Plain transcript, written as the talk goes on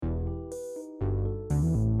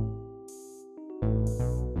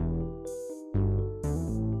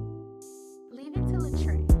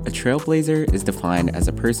trailblazer is defined as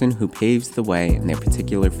a person who paves the way in their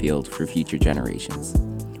particular field for future generations.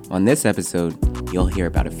 On this episode, you'll hear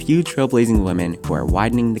about a few trailblazing women who are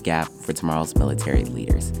widening the gap for tomorrow's military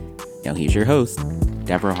leaders. Now here's your host,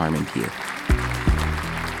 Deborah Harmon Pugh.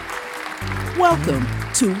 Welcome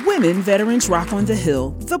to Women Veterans Rock on the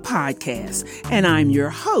Hill, the podcast, and I'm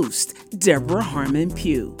your host, Deborah Harmon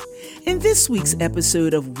Pugh. In this week's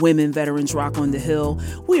episode of Women Veterans Rock on the Hill,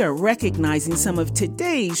 we are recognizing some of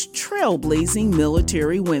today's trailblazing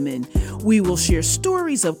military women. We will share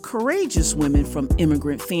stories of courageous women from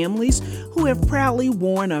immigrant families who have proudly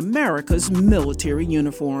worn America's military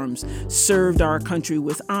uniforms, served our country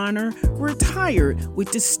with honor, retired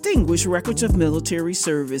with distinguished records of military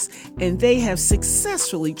service, and they have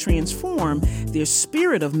successfully transformed their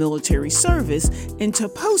spirit of military service into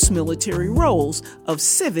post-military roles of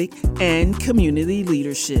civic and community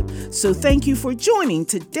leadership. So thank you for joining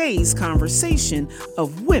today's conversation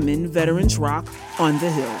of Women Veterans Rock on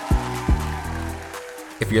the Hill.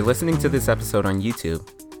 If you're listening to this episode on YouTube,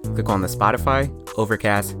 click on the Spotify,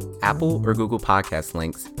 Overcast, Apple, or Google Podcast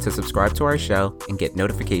links to subscribe to our show and get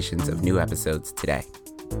notifications of new episodes today.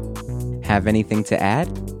 Have anything to add?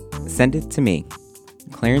 Send it to me,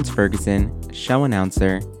 Clarence Ferguson, show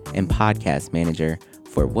announcer and podcast manager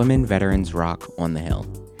for Women Veterans Rock on the Hill.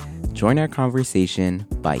 Join our conversation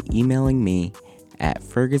by emailing me at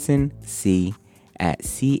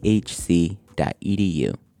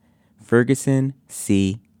fergusonc@chc.edu.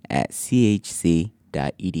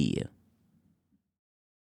 fergusonc@chc.edu.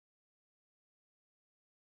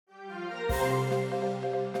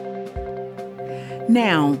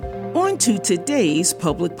 Now, on to today's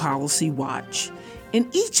Public Policy Watch. In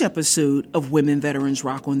each episode of Women Veterans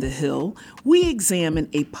Rock on the Hill, we examine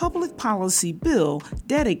a public policy bill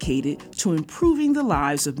dedicated to improving the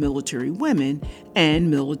lives of military women and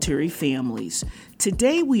military families.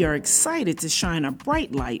 Today, we are excited to shine a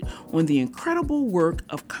bright light on the incredible work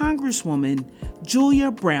of Congresswoman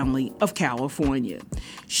Julia Brownley of California.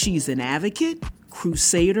 She's an advocate,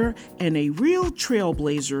 crusader, and a real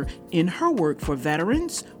trailblazer in her work for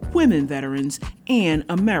veterans, women veterans, and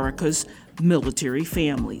America's military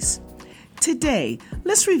families. Today,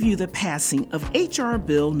 let's review the passing of H.R.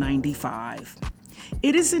 Bill 95.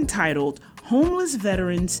 It is entitled Homeless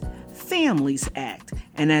Veterans Families Act,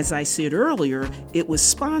 and as I said earlier, it was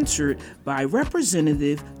sponsored by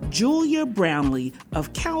Representative Julia Brownley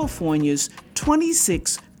of California's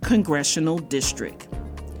 26th Congressional District.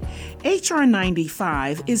 H.R.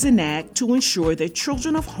 95 is an act to ensure that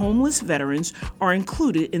children of homeless veterans are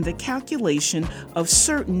included in the calculation of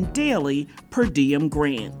certain daily per diem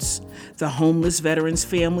grants. The Homeless Veterans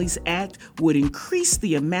Families Act would increase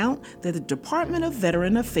the amount that the Department of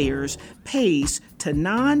Veteran Affairs pays to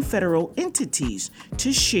non-federal entities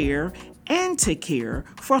to share and to care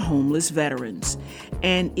for homeless veterans.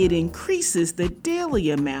 And it increases the daily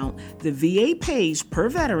amount the VA pays per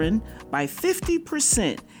veteran by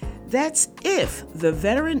 50%. That's if the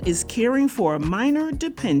veteran is caring for a minor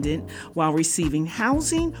dependent while receiving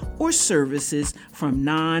housing or services from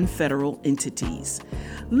non-federal entities.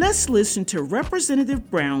 Let's listen to Representative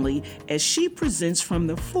Brownley as she presents from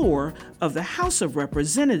the floor of the House of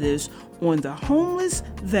Representatives on the Homeless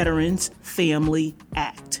Veterans Family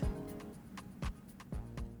Act.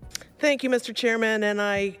 Thank you, Mr. Chairman, and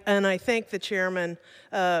I thank the chairman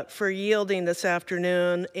for yielding this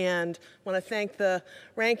afternoon, and want to thank the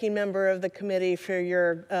ranking member of the committee for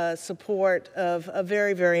your support of a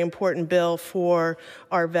very, very important bill for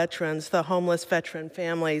our veterans, the Homeless Veteran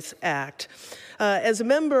Families Act. As a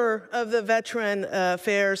member of the Veteran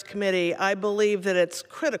Affairs Committee, I believe that it's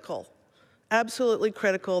critical, absolutely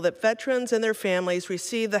critical, that veterans and their families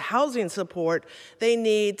receive the housing support they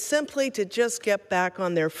need simply to just get back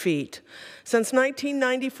on their feet. Since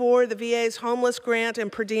 1994, the VA's Homeless Grant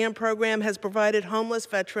and Per Diem program has provided homeless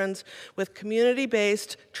veterans with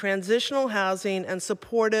community-based transitional housing and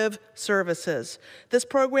supportive services. This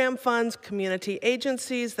program funds community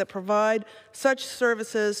agencies that provide such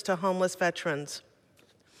services to homeless veterans.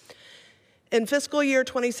 In fiscal year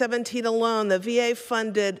 2017 alone, the VA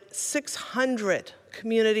funded 600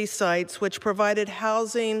 community sites which provided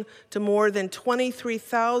housing to more than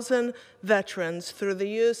 23,000 veterans through the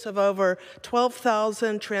use of over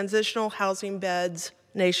 12,000 transitional housing beds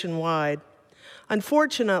nationwide.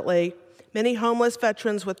 Unfortunately, many homeless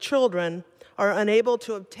veterans with children are unable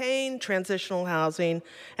to obtain transitional housing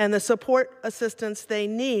and the support assistance they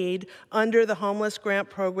need under the Homeless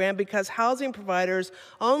Grant Program because housing providers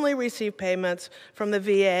only receive payments from the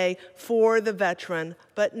VA for the veteran,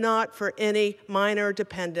 but not for any minor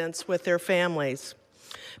dependents with their families.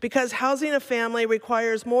 Because housing a family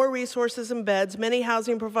requires more resources and beds, many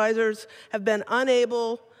housing providers have been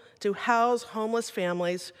unable to house homeless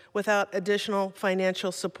families without additional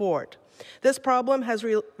financial support. This problem has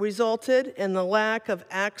resulted in the lack of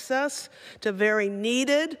access to very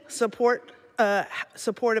needed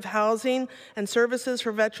supportive housing and services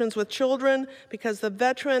for veterans with children, because the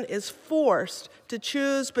veteran is forced to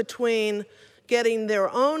choose between getting their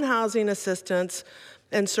own housing assistance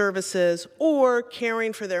and services or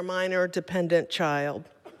caring for their minor dependent child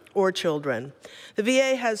or children. The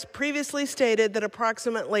VA has previously stated that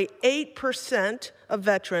approximately 8% of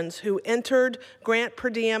veterans who entered grant per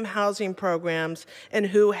diem housing programs and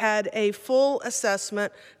who had a full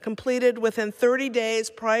assessment completed within 30 days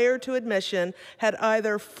prior to admission had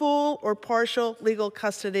either full or partial legal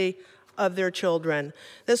custody of their children.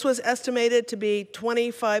 This was estimated to be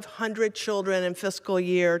 2,500 children in fiscal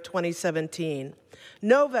year 2017.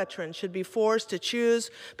 No veteran should be forced to choose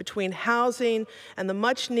between housing and the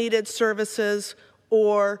much-needed services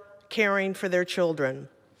or caring for their children.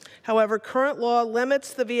 However, current law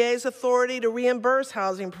limits the VA's authority to reimburse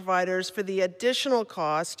housing providers for the additional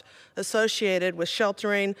cost associated with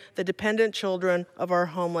sheltering the dependent children of our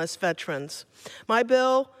homeless veterans. My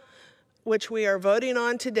bill, which we are voting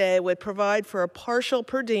on today, would provide for a partial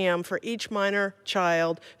per diem for each minor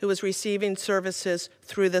child who is receiving services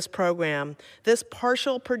through this program. This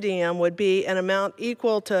partial per diem would be an amount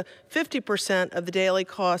equal to 50% of the daily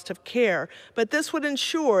cost of care, but this would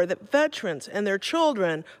ensure that veterans and their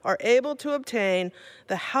children are able to obtain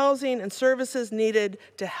the housing and services needed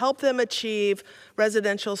to help them achieve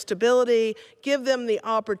residential stability, give them the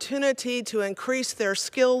opportunity to increase their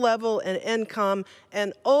skill level and income,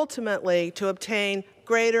 and ultimately to obtain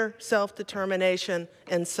greater self-determination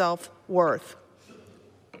and self-worth.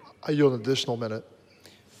 I yield an additional minute.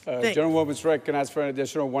 Gentlewoman's recognized for an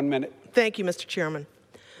additional 1 minute. Thank you, Mr. Chairman.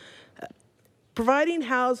 Providing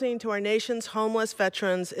housing to our nation's homeless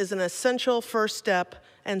veterans is an essential first step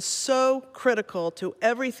and so critical to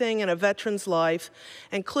everything in a veteran's life,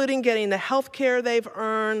 including getting the health care they've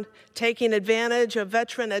earned, taking advantage of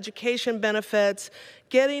veteran education benefits,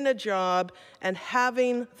 getting a job, and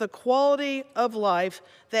having the quality of life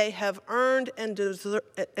they have earned and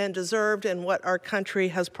deserved in what our country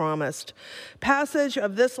has promised. Passage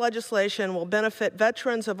of this legislation will benefit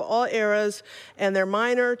veterans of all eras and their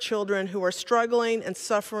minor children who are struggling and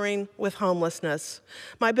suffering with homelessness.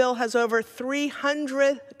 My bill has over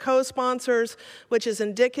 300 co-sponsors, which is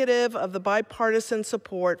indicative of the bipartisan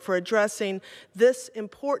support for addressing this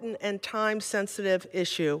important and time-sensitive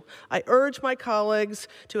issue. I urge my colleagues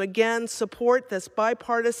to again support this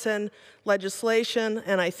bipartisan legislation,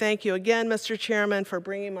 and I thank you again, Mr. Chairman, for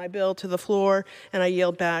bringing my bill to the floor, and I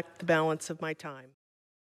yield back the balance of my time.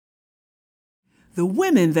 The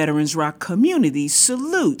Women Veterans Rock community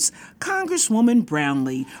salutes Congresswoman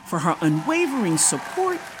Brownley for her unwavering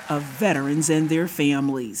support of veterans and their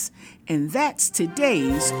families. And that's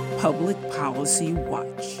today's Public Policy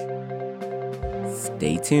Watch.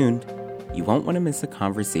 Stay tuned. You won't want to miss a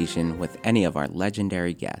conversation with any of our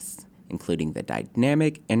legendary guests, including the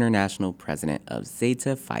dynamic international president of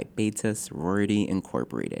Zeta Phi Beta Sorority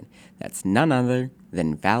Incorporated. That's none other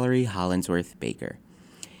than Valerie Hollingsworth Baker.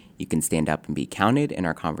 You can stand up and be counted in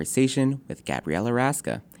our conversation with Gabriella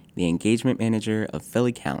Raska, the engagement manager of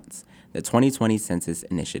Philly Counts, the 2020 census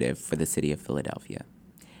initiative for the city of Philadelphia.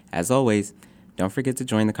 As always, don't forget to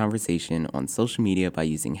join the conversation on social media by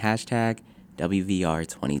using hashtag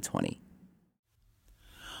WVR2020.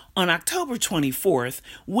 On October 24th,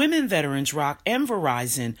 Women Veterans Rock and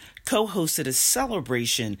Verizon co-hosted a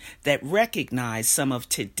celebration that recognized some of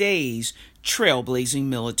today's trailblazing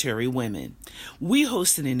military women. We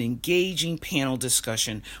hosted an engaging panel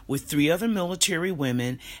discussion with 3 other military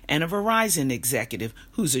women and a Verizon executive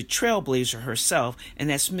who's a trailblazer herself, and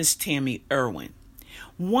that's Miss Tammy Irwin.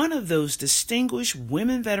 One of those distinguished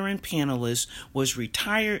women veteran panelists was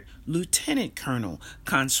retired Lieutenant Colonel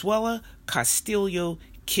Consuela Castillo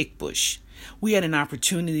Kickbush. We had an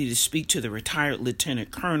opportunity to speak to the retired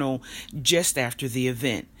Lieutenant Colonel just after the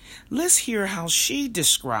event. Let's hear how she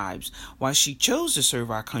describes why she chose to serve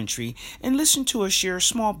our country, and listen to her share a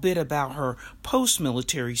small bit about her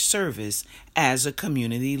post-military service as a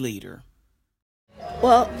community leader.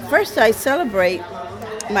 Well, first I celebrate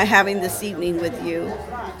my having this evening with you.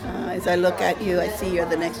 As I look at you, I see you're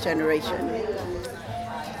the next generation.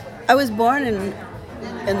 I was born in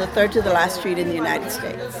the third to the last street in the United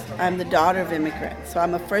States. I'm the daughter of immigrants, so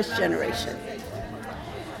I'm a first generation.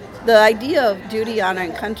 The idea of duty, honor,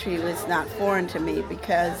 and country was not foreign to me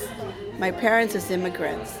because my parents as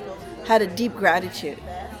immigrants had a deep gratitude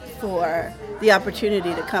for the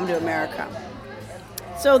opportunity to come to America.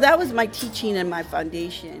 So that was my teaching and my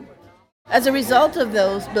foundation. As a result of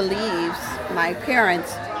those beliefs, my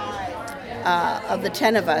parents, of the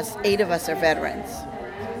 10 of us, 8 of us are veterans.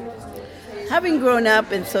 Having grown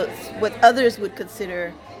up in what others would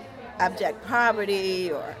consider abject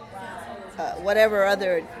poverty or whatever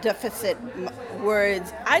other deficit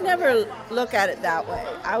words, I never look at it that way.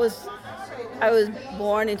 I was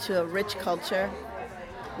born into a rich culture,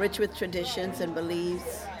 rich with traditions and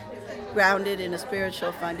beliefs, grounded in a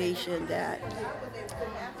spiritual foundation that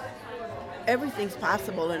everything's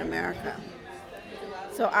possible in America.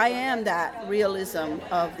 So I am that realism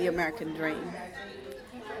of the American dream.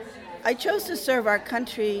 I chose to serve our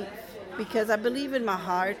country because I believe in my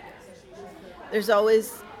heart there's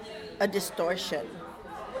always a distortion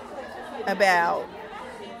about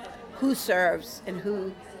who serves and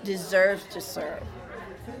who deserves to serve.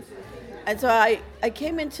 And so I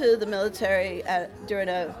came into the military during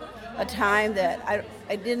a time that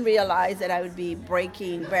I didn't realize that I would be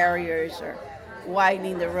breaking barriers or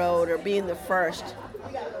widening the road or being the first.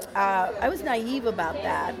 I was naive about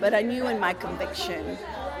that, but I knew in my conviction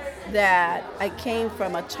that I came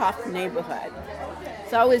from a tough neighborhood.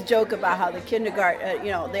 So I always joke about how the kindergarten,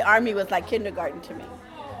 the Army was like kindergarten to me.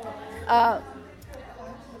 I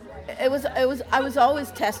was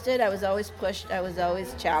always tested, I was always pushed, I was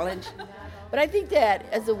always challenged. But I think that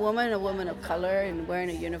as a woman of color and wearing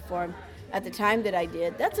a uniform at the time that I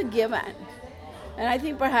did, that's a given. And I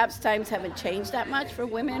think perhaps times haven't changed that much for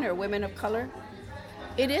women or women of color.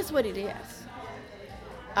 It is what it is.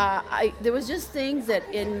 There was just things that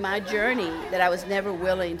in my journey that I was never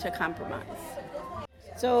willing to compromise.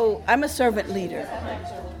 So I'm a servant leader.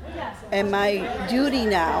 And my duty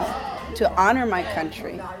now to honor my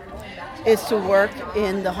country is to work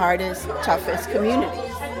in the hardest, toughest communities,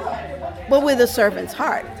 but with a servant's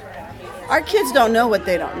heart. Our kids don't know what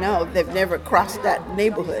they don't know. They've never crossed that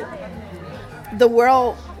neighborhood. The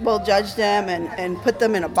world will judge them and put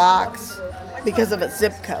them in a box because of a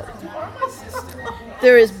zip code.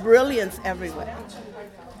 There is brilliance everywhere.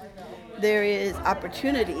 There is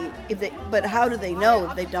opportunity, but how do they know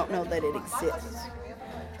if they don't know that it exists?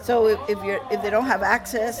 So if they don't have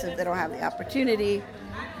access, if they don't have the opportunity,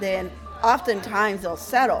 then oftentimes they'll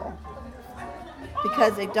settle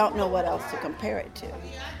because they don't know what else to compare it to.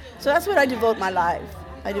 So that's what I devote my life.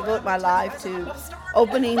 I devote my life to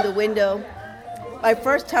opening the window by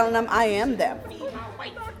first telling them I am them.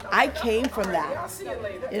 I came from that,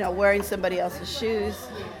 wearing somebody else's shoes,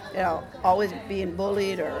 always being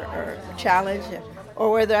bullied or challenged,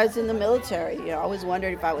 or whether I was in the military, I always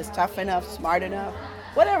wondered if I was tough enough, smart enough,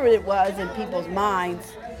 whatever it was in people's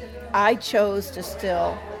minds. I chose to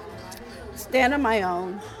still stand on my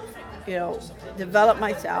own, develop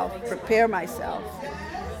myself, prepare myself,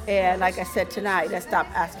 and like I said tonight, I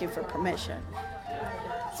stopped asking for permission.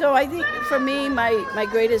 So I think for me, my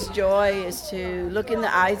greatest joy is to look in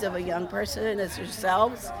the eyes of a young person as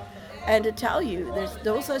yourselves and to tell you there's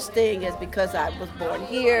no such thing as because I was born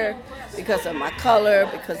here, because of my color,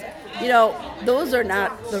 because, those are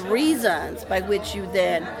not the reasons by which you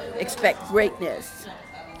then expect greatness.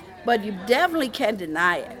 But you definitely can't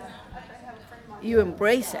deny it. You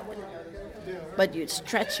embrace it, but you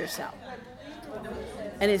stretch yourself.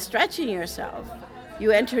 And in stretching yourself, you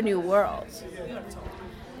enter new worlds.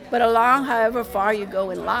 But along however far you go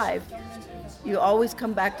in life, you always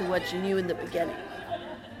come back to what you knew in the beginning.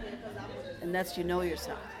 And that's you know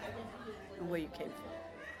yourself and where you came from.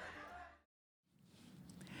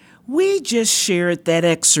 We just shared that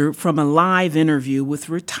excerpt from a live interview with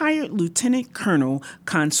retired Lieutenant Colonel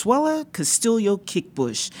Consuela Castillo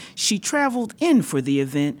Kickbush. She traveled in for the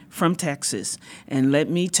event from Texas. And let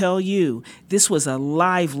me tell you, this was a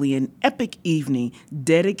lively and epic evening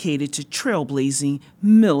dedicated to trailblazing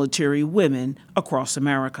military women across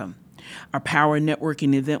America. Our Power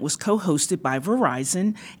Networking event was co-hosted by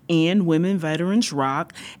Verizon and Women Veterans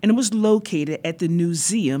Rock, and it was located at the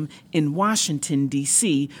Newseum in Washington,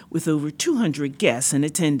 D.C., with over 200 guests in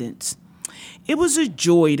attendance. It was a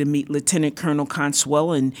joy to meet Lieutenant Colonel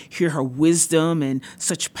Consuela and hear her wisdom and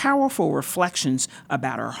such powerful reflections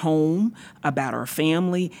about her home, about her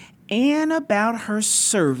family, and about her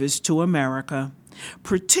service to America,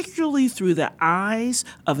 particularly through the eyes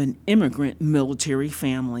of an immigrant military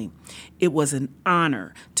family. It was an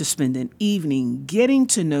honor to spend an evening getting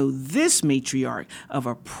to know this matriarch of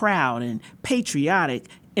a proud and patriotic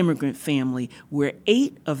immigrant family where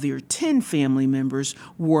 8 of their 10 family members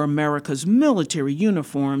wore America's military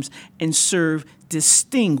uniforms and served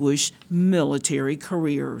distinguished military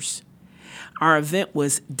careers. Our event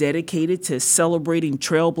was dedicated to celebrating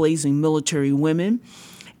trailblazing military women,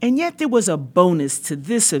 and yet there was a bonus to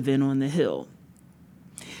this event on the Hill.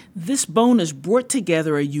 This bonus brought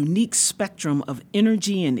together a unique spectrum of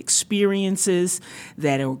energy and experiences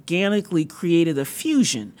that organically created a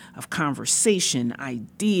fusion of conversation,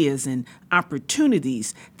 ideas, and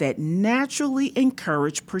opportunities that naturally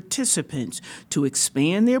encourage participants to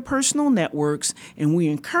expand their personal networks, and we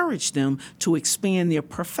encourage them to expand their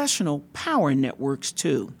professional power networks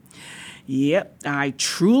too. Yep, I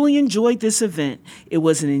truly enjoyed this event. It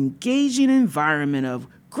was an engaging environment of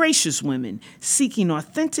gracious women seeking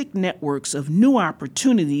authentic networks of new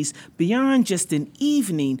opportunities beyond just an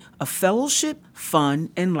evening of fellowship, fun,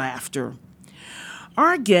 and laughter.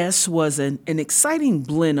 Our guest was an exciting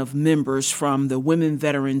blend of members from the Women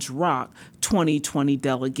Veterans Rock 2020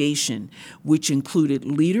 delegation, which included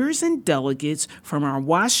leaders and delegates from our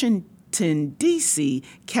Washington, D.C.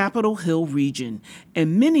 Capitol Hill region.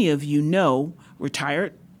 And many of you know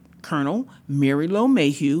retired Colonel Mary Lo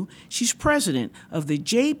Mayhew. She's president of the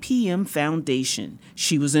JPM Foundation.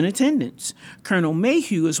 She was in attendance. Colonel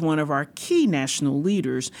Mayhew is one of our key national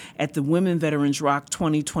leaders at the Women Veterans Rock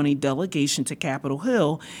 2020 delegation to Capitol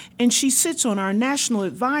Hill, and she sits on our National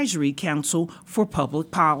Advisory Council for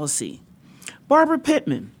Public Policy. Barbara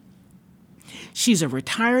Pittman. She's a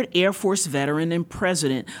retired Air Force veteran and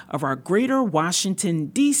president of our Greater Washington,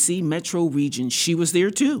 D.C. metro region. She was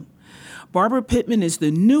there too. Barbara Pittman is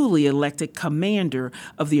the newly elected commander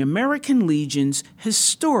of the American Legion's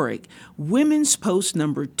historic Women's Post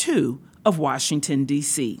No. 2 of Washington,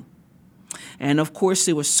 D.C. And of course,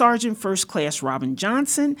 there was Sergeant First Class Robin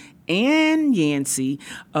Johnson and Yancey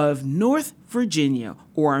of North Virginia,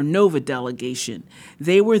 or our NOVA delegation.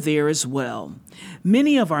 They were there as well.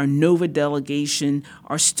 Many of our NOVA delegation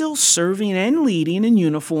are still serving and leading in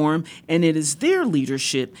uniform, and it is their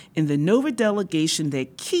leadership in the NOVA delegation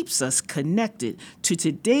that keeps us connected to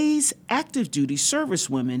today's active duty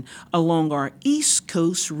servicewomen along our East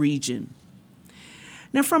Coast region.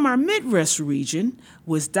 Now, from our Midwest region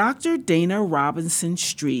was Dr. Dana Robinson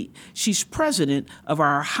Street. She's president of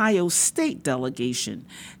our Ohio State delegation.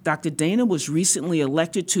 Dr. Dana was recently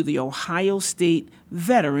elected to the Ohio State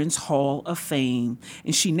Veterans Hall of Fame,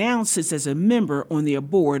 and she now sits as a member on their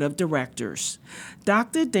board of directors.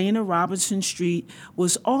 Dr. Dana Robinson Street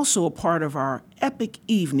was also a part of our epic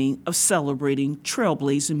evening of celebrating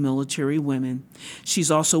trailblazing military women. She's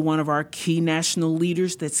also one of our key national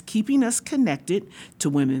leaders that's keeping us connected to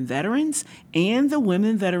women veterans and the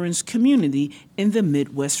women veterans community in the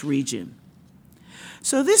Midwest region.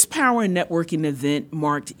 So this power networking event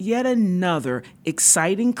marked yet another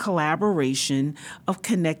exciting collaboration of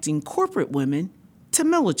connecting corporate women to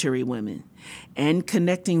military women and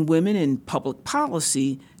connecting women in public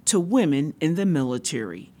policy to women in the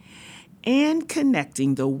military, and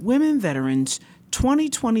connecting the Women Veterans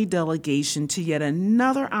 2020 delegation to yet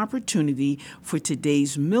another opportunity for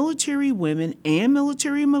today's military women and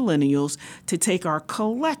military millennials to take our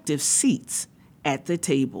collective seats at the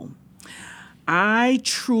table. I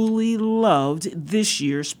truly loved this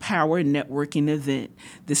year's Power Networking event,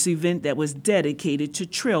 this event that was dedicated to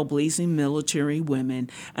trailblazing military women.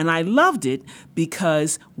 And I loved it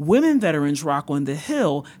because Women Veterans Rock on the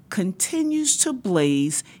Hill continues to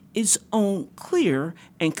blaze its own clear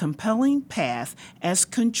and compelling path as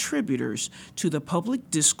contributors to the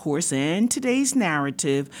public discourse and today's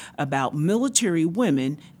narrative about military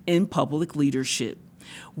women in public leadership.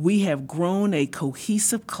 We have grown a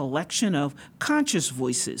cohesive collection of conscious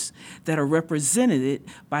voices that are represented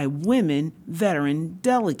by women veteran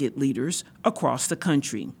delegate leaders across the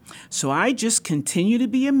country. So I just continue to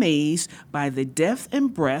be amazed by the depth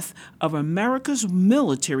and breadth of America's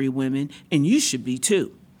military women, and you should be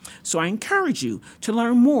too. So I encourage you to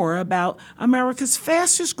learn more about America's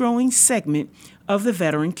fastest growing segment of the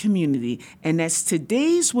veteran community, and that's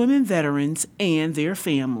today's women veterans and their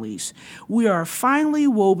families. We are a finely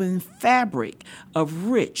woven fabric of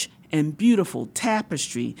rich and beautiful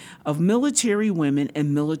tapestry of military women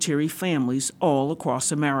and military families all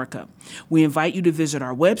across America. We invite you to visit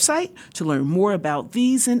our website to learn more about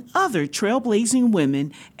these and other trailblazing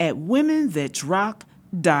women at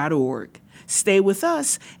womenvetsrock.org. Stay with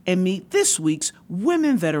us and meet this week's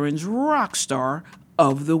Women Veterans Rockstar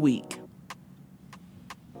of the Week.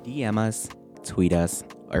 DM us, tweet us,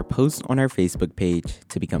 or post on our Facebook page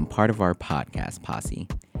to become part of our podcast posse.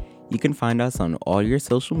 You can find us on all your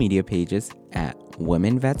social media pages at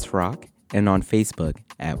Women Vets Rock and on Facebook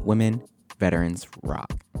at Women Veterans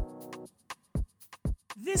Rock.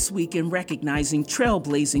 This week, in recognizing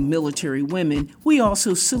trailblazing military women, we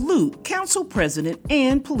also salute Council President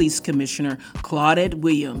and Police Commissioner Claudette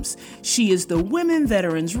Williams. She is the Women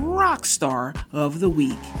Veterans Rockstar of the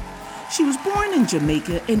Week. She was born in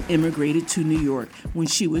Jamaica and immigrated to New York when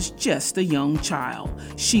she was just a young child.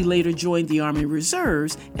 She later joined the Army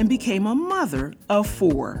Reserves and became a mother of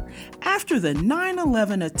 4. After the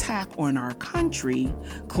 9/11 attack on our country,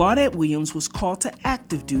 Claudette Williams was called to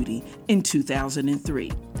active duty in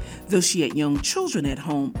 2003. Though she had young children at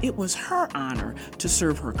home, it was her honor to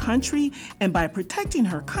serve her country, and by protecting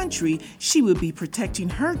her country, she would be protecting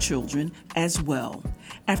her children as well.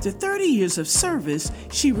 After 30 years of service,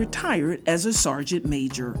 she retired as a sergeant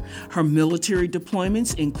major. Her military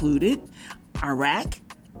deployments included Iraq,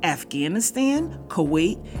 Afghanistan,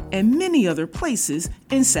 Kuwait, and many other places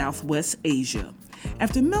in Southwest Asia.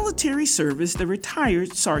 After military service, the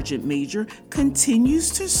retired sergeant major continues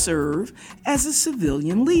to serve as a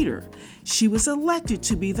civilian leader. She was elected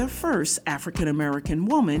to be the first African American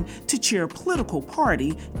woman to chair a political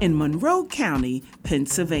party in Monroe County,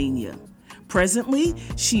 Pennsylvania. Presently,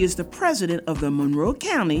 she is the president of the Monroe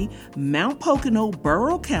County, Mount Pocono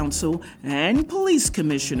Borough Council and Police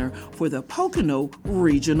Commissioner for the Pocono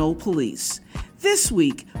Regional Police. This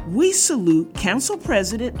week, we salute Council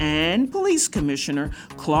President and Police Commissioner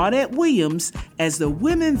Claudette Williams as the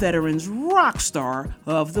Women Veterans Rock Star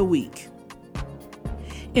of the Week.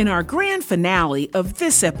 In our grand finale of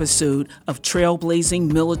this episode of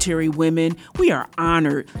Trailblazing Military Women, we are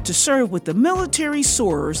honored to serve with the military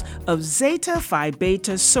sorors of Zeta Phi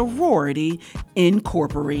Beta Sorority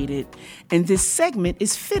Incorporated. And this segment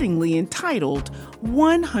is fittingly entitled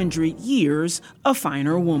 100 Years of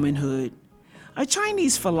Finer Womanhood. A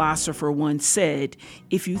Chinese philosopher once said,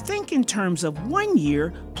 if you think in terms of 1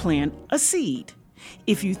 year, plant a seed.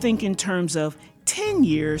 If you think in terms of 10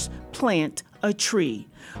 years, plant a tree.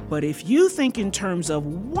 But if you think in terms of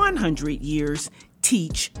 100 years,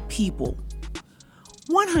 teach people.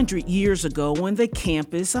 100 years ago on the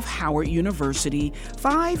campus of Howard University,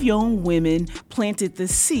 5 young women planted the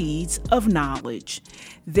seeds of knowledge.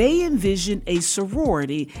 They envisioned a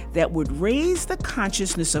sorority that would raise the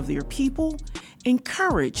consciousness of their people,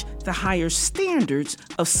 encourage the higher standards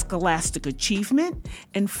of scholastic achievement,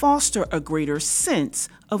 and foster a greater sense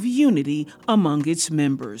of unity among its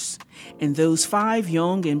members. And those 5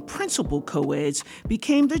 young and principal co-eds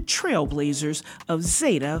became the trailblazers of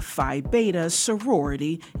Zeta Phi Beta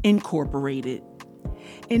Sorority Incorporated.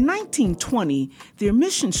 In 1920, their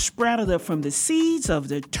mission sprouted up from the seeds of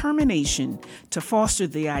determination to foster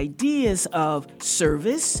the ideas of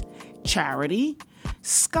service, charity,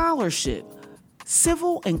 scholarship,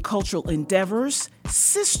 civil and cultural endeavors,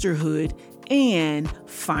 sisterhood, and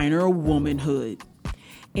finer womanhood.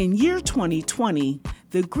 In year 2020,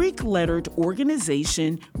 the Greek-lettered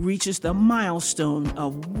organization reaches the milestone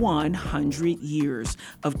of 100 years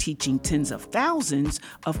of teaching tens of thousands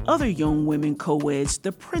of other young women co-eds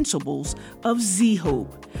the principles of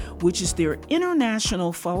Z-Hope, which is their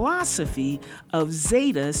international philosophy of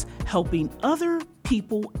Zetas helping other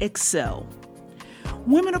people excel.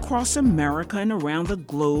 Women across America and around the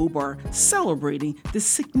globe are celebrating the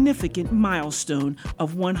significant milestone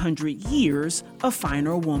of 100 years of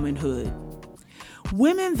finer womanhood.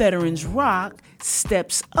 Women Veterans Rock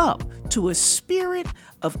steps up to a spirit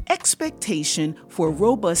of expectation for a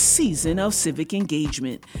robust season of civic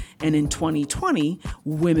engagement. And in 2020,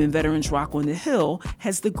 Women Veterans Rock on the Hill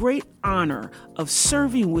has the great honor of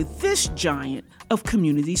serving with this giant of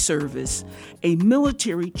community service, a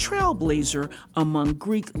military trailblazer among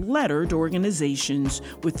Greek-lettered organizations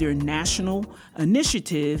with their national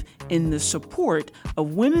initiative in the support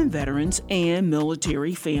of women veterans and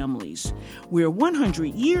military families, where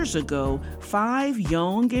 100 years ago, 5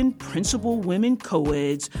 young and principal women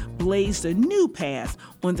co-eds blazed a new path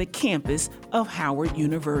on the campus of Howard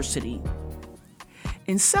University.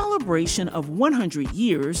 In celebration of 100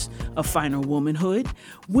 years of finer womanhood,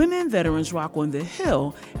 Women Veterans Rock on the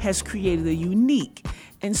Hill has created a unique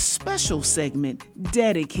and special segment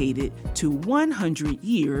dedicated to 100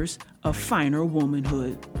 years of finer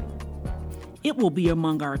womanhood. It will be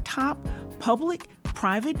among our top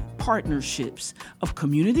public-private partnerships of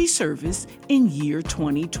community service in year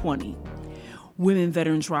 2020. Women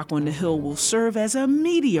Veterans Rock on the Hill will serve as a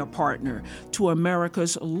media partner to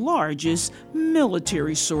America's largest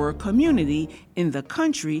military soror community in the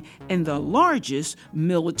country and the largest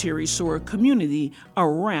military soror community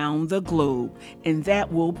around the globe, and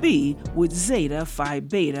that will be with Zeta Phi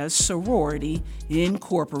Beta Sorority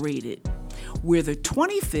Incorporated, where the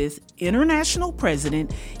 25th International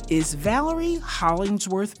President is Valerie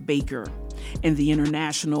Hollingsworth Baker, and the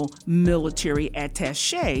International Military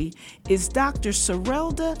Attaché is Dr.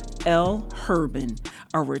 Serelda L. Herbin,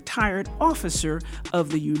 a retired officer of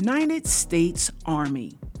the United States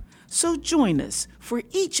Army. So join us for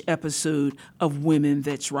each episode of Women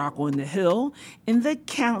Vets Rock on the Hill in the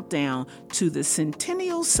countdown to the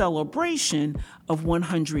centennial celebration of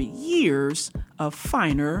 100 years of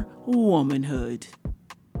finer womanhood.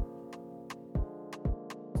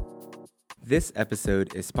 This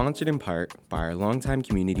episode is sponsored in part by our longtime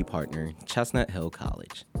community partner, Chestnut Hill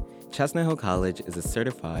College. Chestnut Hill College is a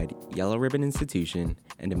certified Yellow Ribbon institution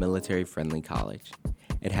and a military-friendly college.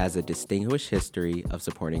 It has a distinguished history of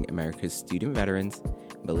supporting America's student veterans,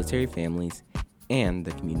 military families, and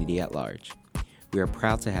the community at large. We are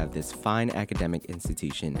proud to have this fine academic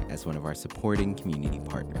institution as one of our supporting community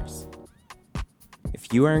partners.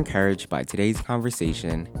 If you are encouraged by today's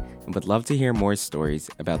conversation and would love to hear more stories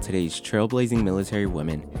about today's trailblazing military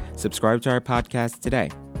women, subscribe to our podcast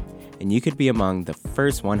today. And you could be among the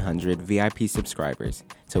first 100 VIP subscribers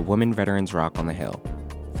to Women Veterans Rock on the Hill,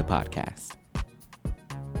 the podcast.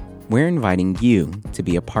 We're inviting you to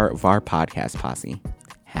be a part of our podcast posse.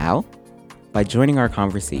 How? By joining our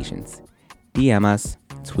conversations. DM us,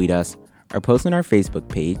 tweet us, or post on our Facebook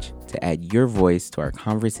page to add your voice to our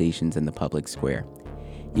conversations in the public square.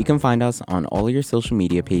 You can find us on all your social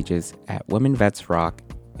media pages at Women Vets Rock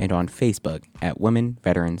and on Facebook at Women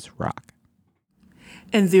Veterans Rock.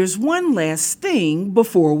 And there's one last thing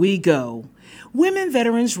before we go. Women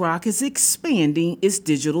Veterans Rock is expanding its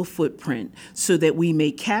digital footprint so that we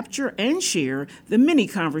may capture and share the many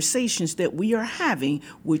conversations that we are having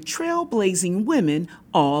with trailblazing women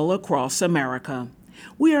all across America.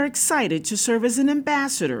 We are excited to serve as an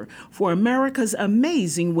ambassador for America's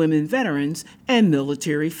amazing women veterans and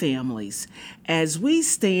military families. As we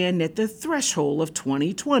stand at the threshold of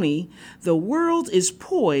 2020, the world is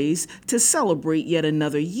poised to celebrate yet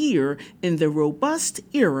another year in the robust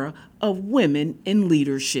era of women in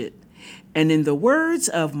leadership. And in the words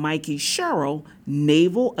of Mikey Sherrill,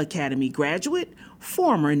 Naval Academy graduate,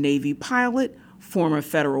 former Navy pilot, former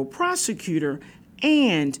federal prosecutor,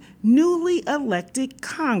 and newly elected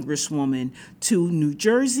Congresswoman to New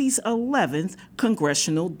Jersey's 11th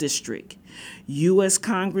Congressional District. U.S.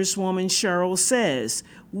 Congresswoman Sherrill says,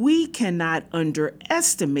 "We cannot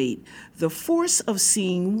underestimate the force of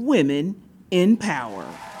seeing women in power."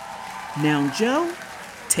 Now, Joe,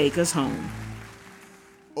 take us home.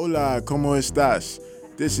 Hola, ¿cómo estás?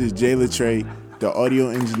 This is Jay Latre, the audio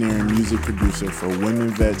engineer and music producer for Women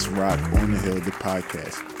Vets Rock on the Hill, the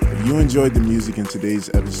podcast. If you enjoyed the music in today's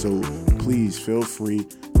episode, please feel free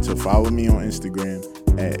to follow me on Instagram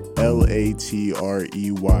at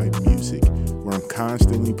LATREY Music, where I'm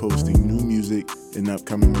constantly posting new music and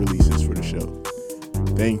upcoming releases for the show.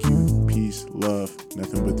 Thank you, peace, love,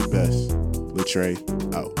 nothing but the best. Latre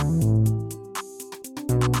out.